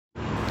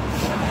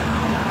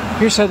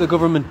Here's how the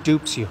government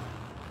dupes you.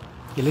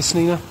 You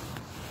listening now?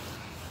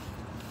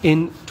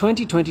 In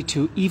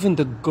 2022, even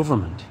the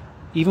government,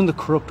 even the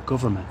corrupt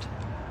government,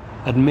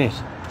 admit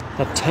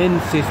that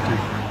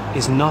 10.50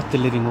 is not the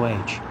living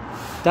wage.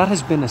 That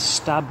has been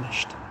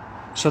established,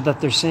 so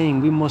that they're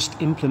saying we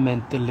must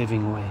implement the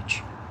living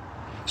wage.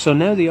 So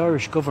now the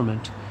Irish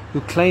government, who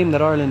claim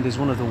that Ireland is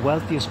one of the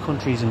wealthiest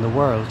countries in the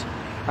world,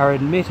 are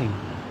admitting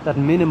that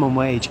minimum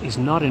wage is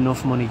not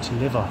enough money to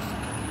live off.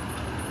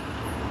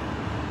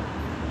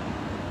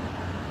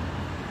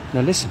 Now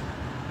listen,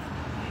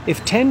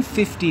 if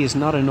 10.50 is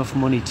not enough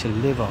money to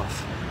live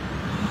off,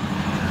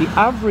 the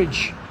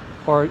average,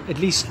 or at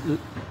least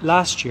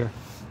last year,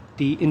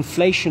 the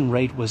inflation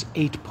rate was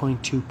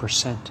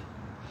 8.2%.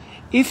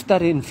 If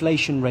that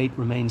inflation rate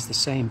remains the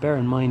same, bear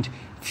in mind,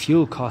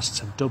 fuel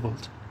costs have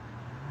doubled,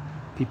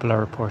 people are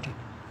reporting.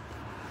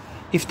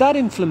 If that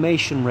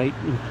inflation rate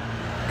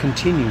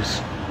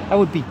continues, that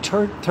would be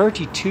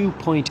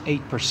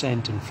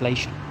 32.8%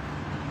 inflation.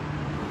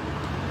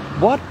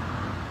 What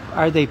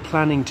are they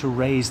planning to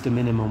raise the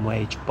minimum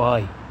wage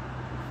by?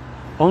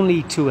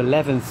 Only to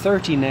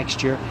 11.30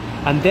 next year,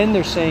 and then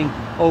they're saying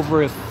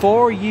over a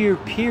 4-year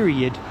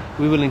period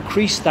we will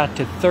increase that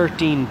to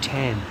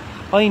 13.10.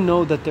 I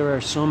know that there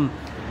are some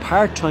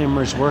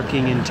part-timers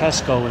working in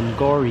Tesco and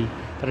Gorey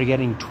that are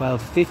getting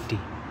 12.50.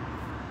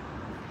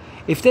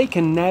 If they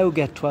can now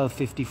get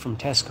 12.50 from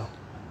Tesco,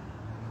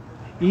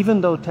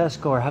 even though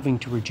Tesco are having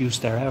to reduce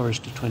their hours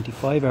to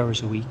 25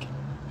 hours a week,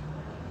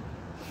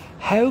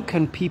 how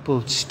can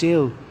people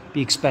still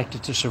be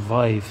expected to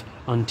survive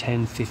on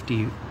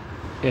 10.50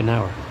 an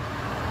hour?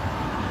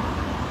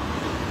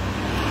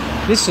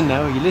 Listen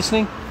now, are you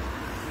listening?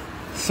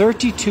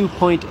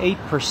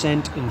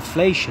 32.8%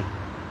 inflation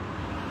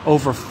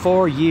over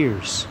 4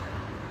 years.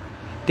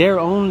 They're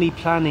only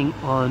planning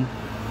on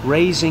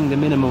raising the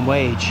minimum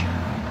wage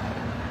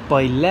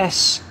by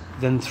less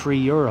than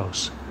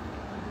 €3.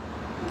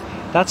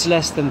 That's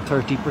less than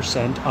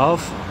 30%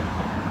 of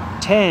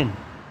 10.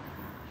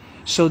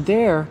 So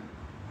they're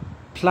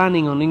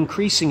planning on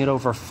increasing it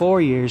over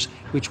 4 years,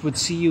 which would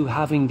see you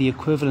having the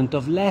equivalent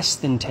of less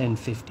than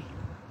 10.50,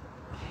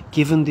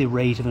 given the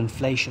rate of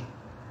inflation.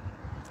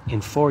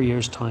 In 4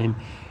 years' time,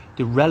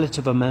 the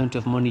relative amount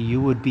of money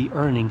you would be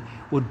earning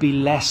would be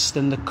less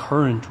than the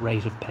current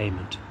rate of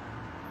payment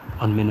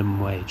on minimum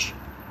wage,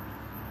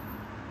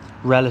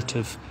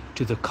 relative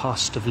to the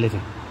cost of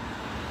living.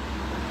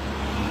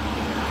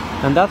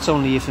 And that's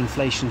only if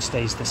inflation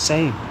stays the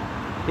same.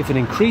 If it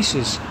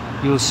increases,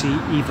 you'll see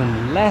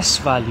even less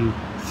value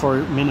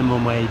for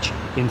minimum wage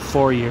in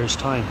 4 years'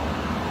 time.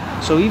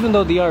 So even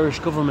though the Irish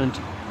government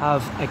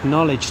have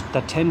acknowledged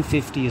that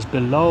 10.50 is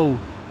below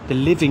the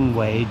living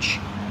wage,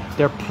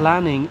 they're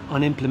planning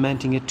on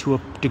implementing it to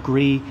a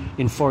degree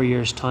in 4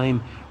 years'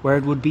 time where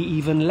it would be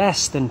even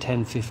less than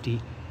 10.50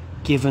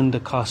 given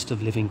the cost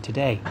of living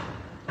today.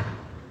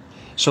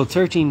 So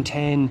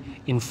 13.10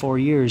 in 4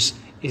 years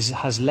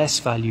has less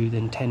value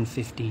than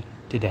 10.50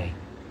 today.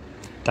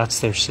 That's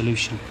their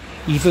solution,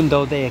 even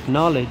though they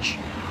acknowledge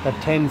that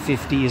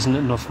 10.50 isn't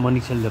enough money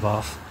to live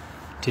off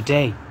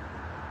today.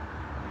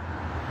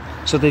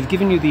 So they've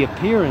given you the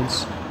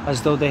appearance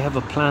as though they have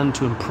a plan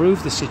to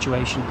improve the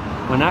situation,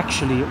 when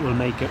actually it will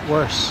make it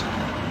worse.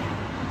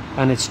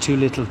 And it's too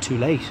little too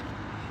late,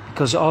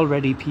 because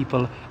already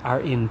people are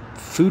in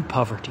food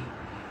poverty,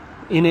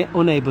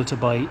 unable to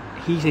buy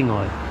heating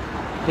oil.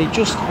 They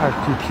just are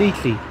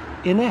completely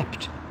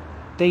inept.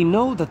 They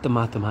know that the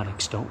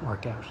mathematics don't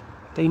work out.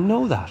 They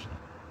know that.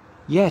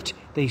 Yet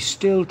they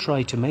still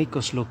try to make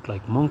us look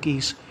like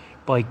monkeys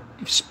by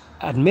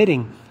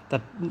admitting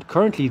that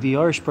currently the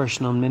Irish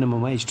person on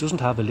minimum wage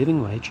doesn't have a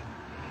living wage,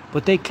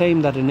 but they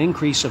claim that an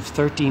increase of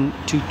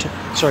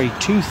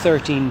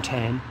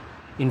 13.10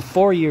 in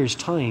 4 years'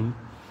 time,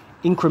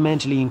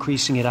 incrementally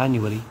increasing it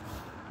annually,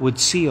 would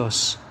see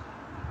us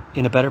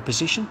in a better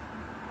position.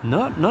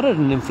 Not at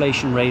an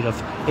inflation rate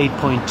of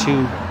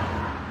 8.2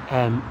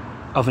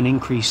 of an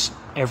increase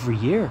every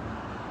year.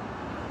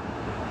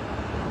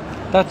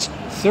 That's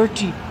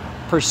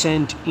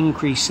 30%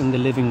 increase in the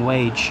living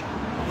wage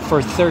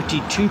for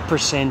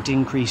 32%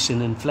 increase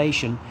in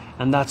inflation,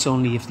 and that's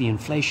only if the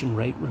inflation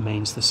rate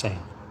remains the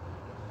same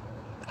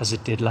as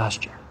it did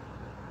last year.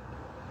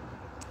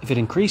 If it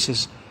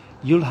increases,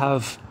 you'll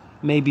have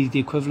maybe the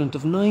equivalent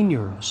of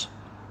 €9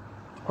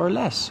 or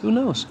less, who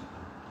knows,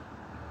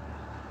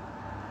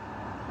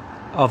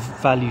 of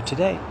value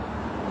today.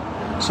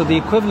 So the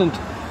equivalent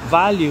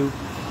value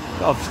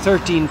of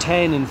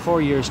 13.10 in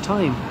 4 years'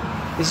 time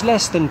is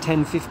less than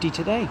 10.50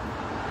 today,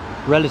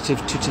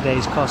 relative to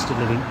today's cost of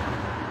living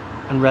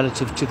and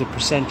relative to the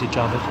percentage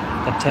of it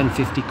that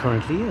 10.50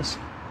 currently is.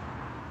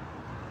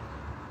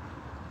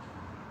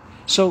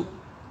 So,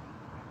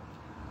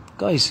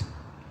 guys,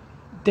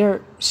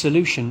 their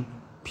solution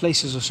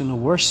places us in a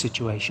worse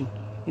situation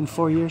in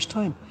 4 years'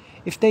 time.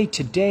 If they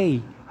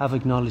today have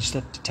acknowledged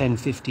that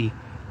 10.50,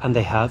 and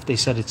they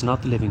said it's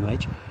not the living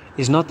wage,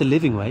 is not the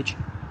living wage,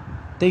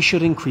 they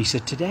should increase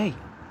it today,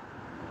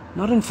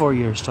 not in 4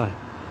 years' time.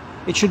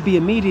 It should be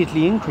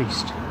immediately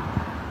increased.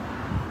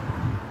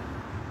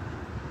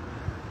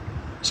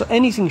 So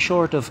anything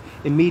short of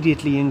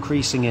immediately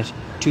increasing it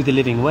to the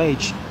living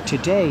wage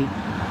today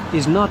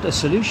is not a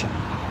solution.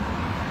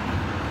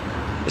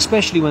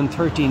 Especially when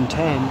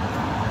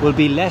 1310 will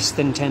be less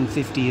than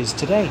 1050 is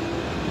today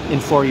in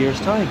 4 years'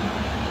 time.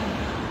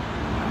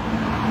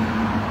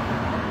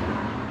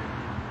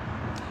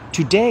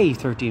 Today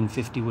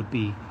 1350 would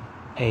be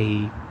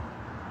a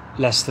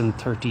less than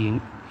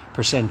 13%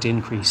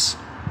 increase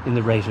in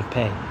the rate of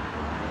pay.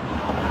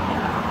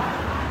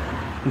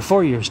 In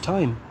 4 years'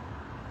 time,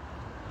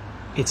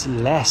 it's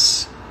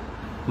less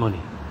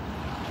money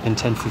than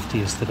 1050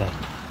 is today,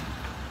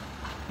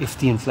 if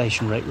the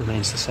inflation rate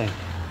remains the same.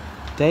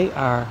 They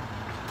are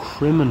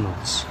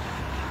criminals.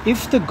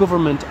 If the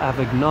government have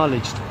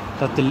acknowledged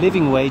that the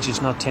living wage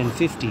is not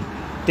 1050,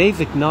 they've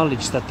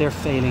acknowledged that they're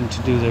failing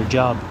to do their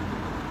job.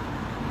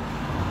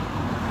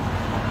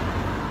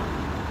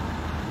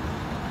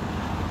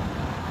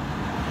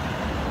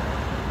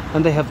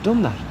 And they have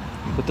done that,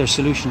 but their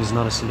solution is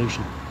not a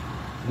solution.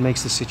 It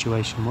makes the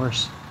situation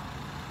worse.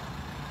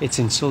 It's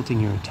insulting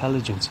your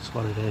intelligence is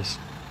what it is.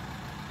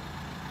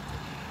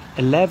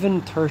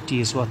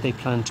 1130 is what they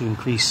plan to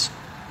increase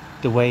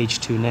the wage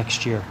to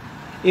next year.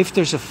 If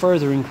there's a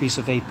further increase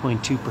of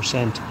 8.2%,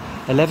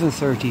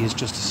 1130 is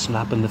just a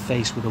slap in the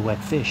face with a wet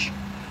fish,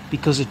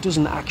 because it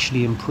doesn't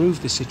actually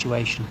improve the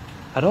situation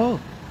at all.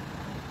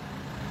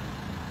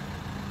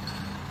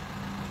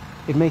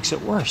 It makes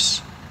it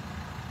worse,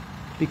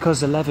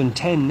 because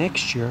 1110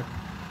 next year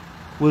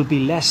will be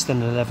less than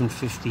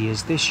 1150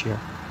 is this year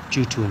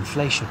due to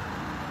inflation.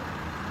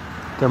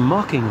 They're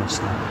mocking us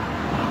now.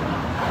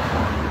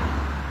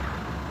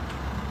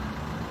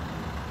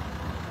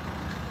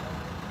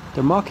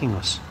 They're mocking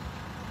us.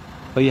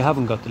 But you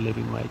haven't got the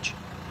living wage.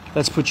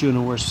 Let's put you in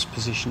a worse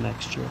position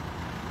next year,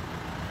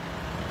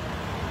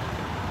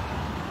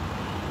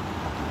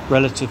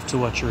 relative to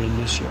what you're in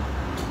this year.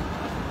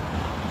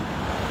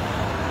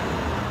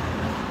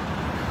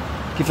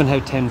 Given how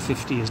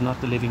 1050 is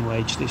not the living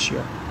wage this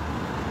year,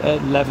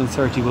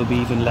 1130 will be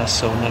even less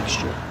so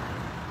next year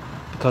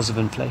because of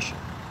inflation.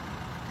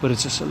 But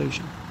it's a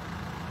solution.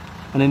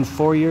 And in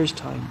 4 years'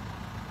 time,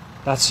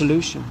 that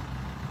solution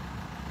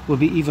will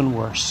be even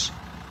worse,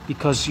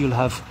 because you'll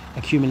have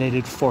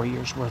accumulated 4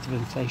 years' worth of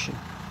inflation.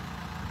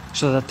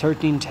 So that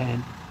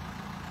 1310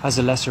 has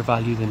a lesser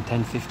value than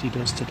 1050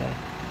 does today,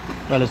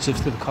 relative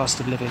to the cost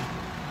of living.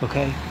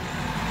 Okay?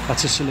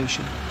 That's a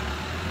solution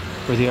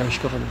for the Irish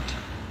government.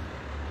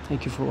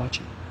 Thank you for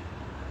watching.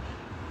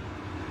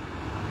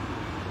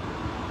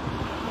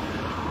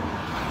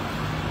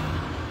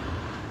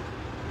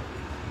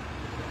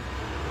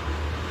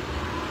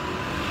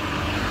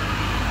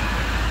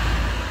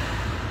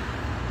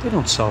 They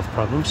don't solve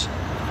problems.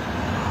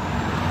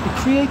 They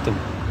create them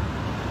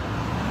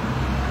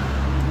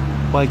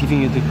while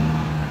giving you the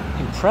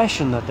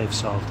impression that they've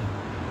solved them,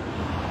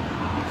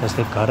 because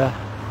they've got a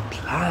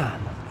plan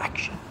of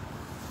action.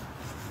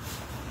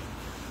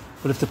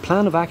 But if the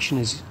plan of action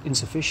is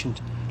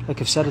insufficient,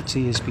 like I've said it to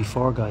you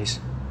before,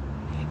 guys,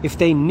 if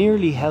they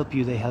nearly help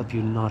you, they help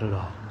you not at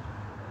all.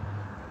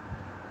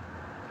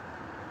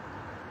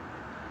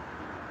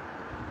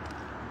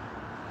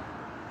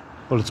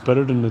 Well, it's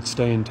better than it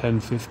staying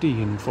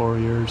 1050 in 4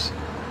 years.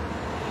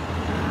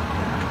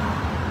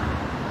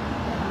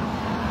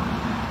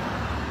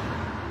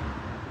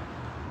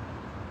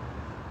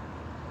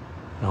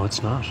 No,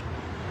 it's not.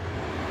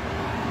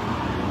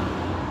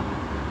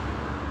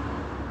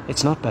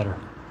 It's not better,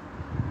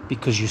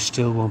 because you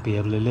still won't be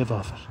able to live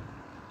off it.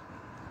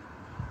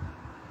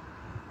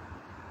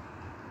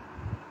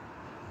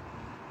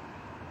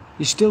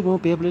 You still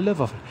won't be able to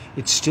live off it.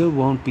 It still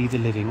won't be the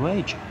living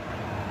wage.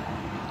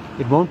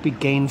 It won't be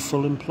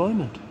gainful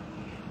employment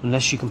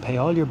unless you can pay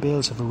all your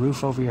bills, have a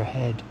roof over your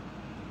head,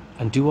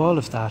 and do all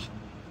of that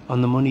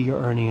on the money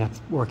you're earning at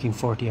working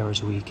 40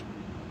 hours a week.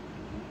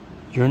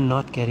 You're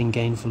not getting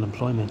gainful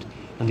employment,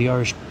 and the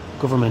Irish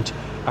government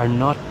are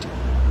not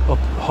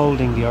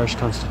upholding the Irish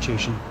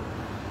Constitution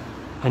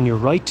and your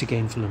right to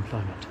gainful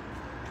employment.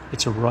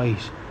 It's a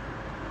right.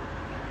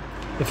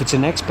 If it's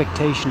an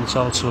expectation, it's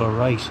also a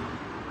right.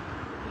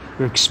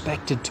 You're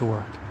expected to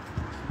work.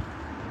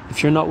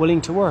 If you're not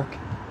willing to work,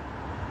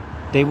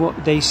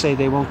 they say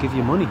they won't give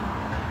you money.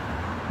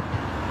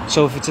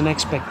 So if it's an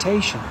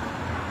expectation,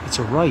 it's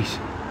a right.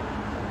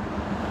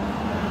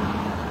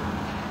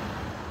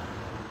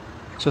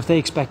 So if they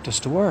expect us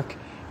to work,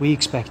 we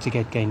expect to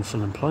get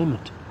gainful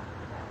employment.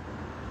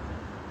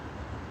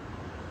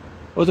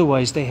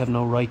 Otherwise, they have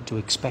no right to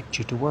expect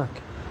you to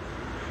work.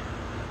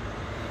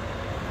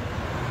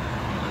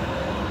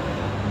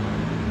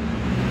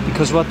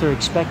 Because what they're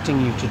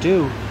expecting you to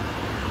do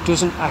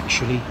doesn't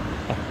actually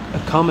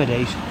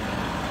accommodate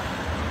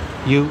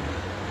you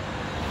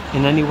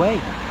in any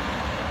way.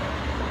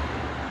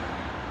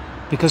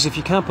 Because if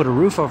you can't put a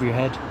roof over your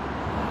head,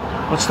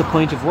 what's the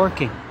point of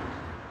working?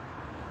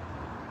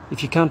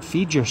 If you can't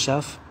feed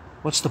yourself,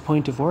 what's the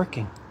point of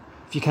working?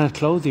 If you can't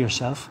clothe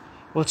yourself,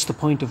 what's the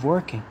point of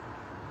working?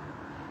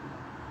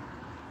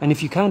 And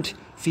if you can't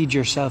feed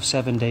yourself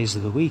 7 days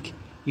of the week,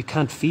 you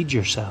can't feed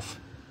yourself.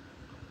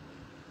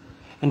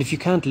 And if you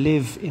can't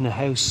live in a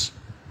house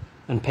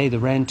and pay the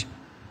rent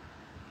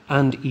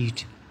and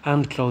eat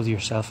and clothe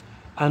yourself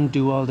and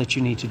do all that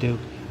you need to do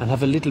and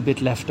have a little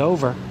bit left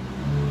over,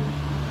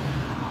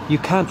 you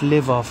can't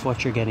live off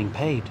what you're getting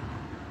paid.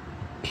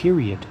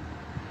 Period.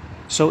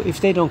 So if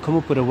they don't come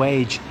up with a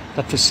wage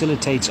that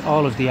facilitates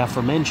all of the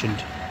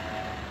aforementioned,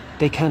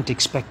 they can't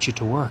expect you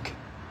to work.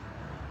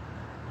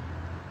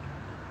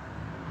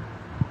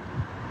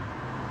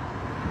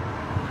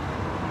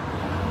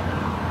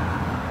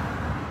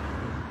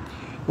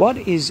 What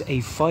is a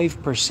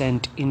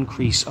 5%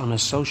 increase on a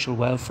social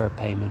welfare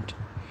payment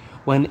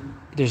when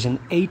there's an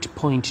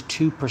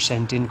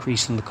 8.2%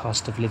 increase in the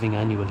cost of living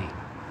annually?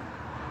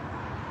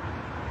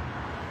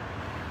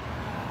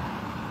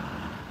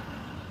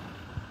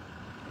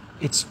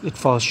 It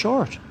falls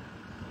short.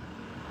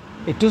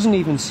 It doesn't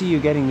even see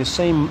you getting the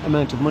same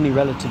amount of money,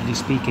 relatively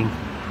speaking,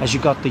 as you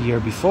got the year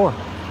before,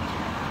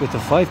 with a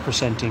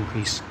 5%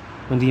 increase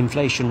when the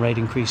inflation rate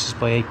increases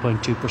by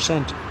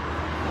 8.2%.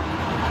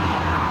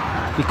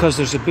 Because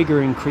there's a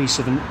bigger increase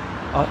in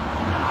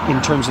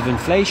terms of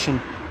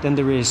inflation than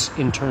there is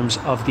in terms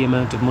of the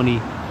amount of money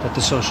that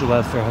the social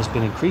welfare has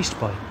been increased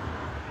by.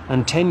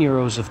 And 10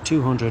 euros of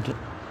 200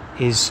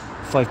 is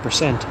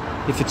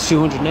 5%. If it's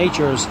 208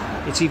 euros,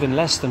 it's even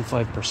less than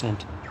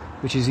 5%,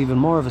 which is even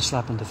more of a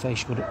slap in the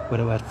face with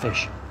a wet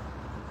fish.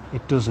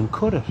 It doesn't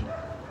cut it.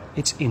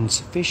 It's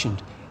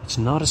insufficient. It's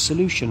not a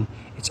solution.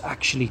 It's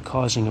actually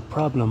causing a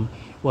problem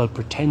while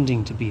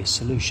pretending to be a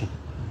solution.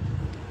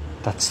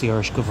 That's the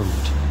Irish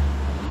government,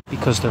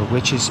 because they're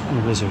witches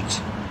and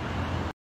wizards.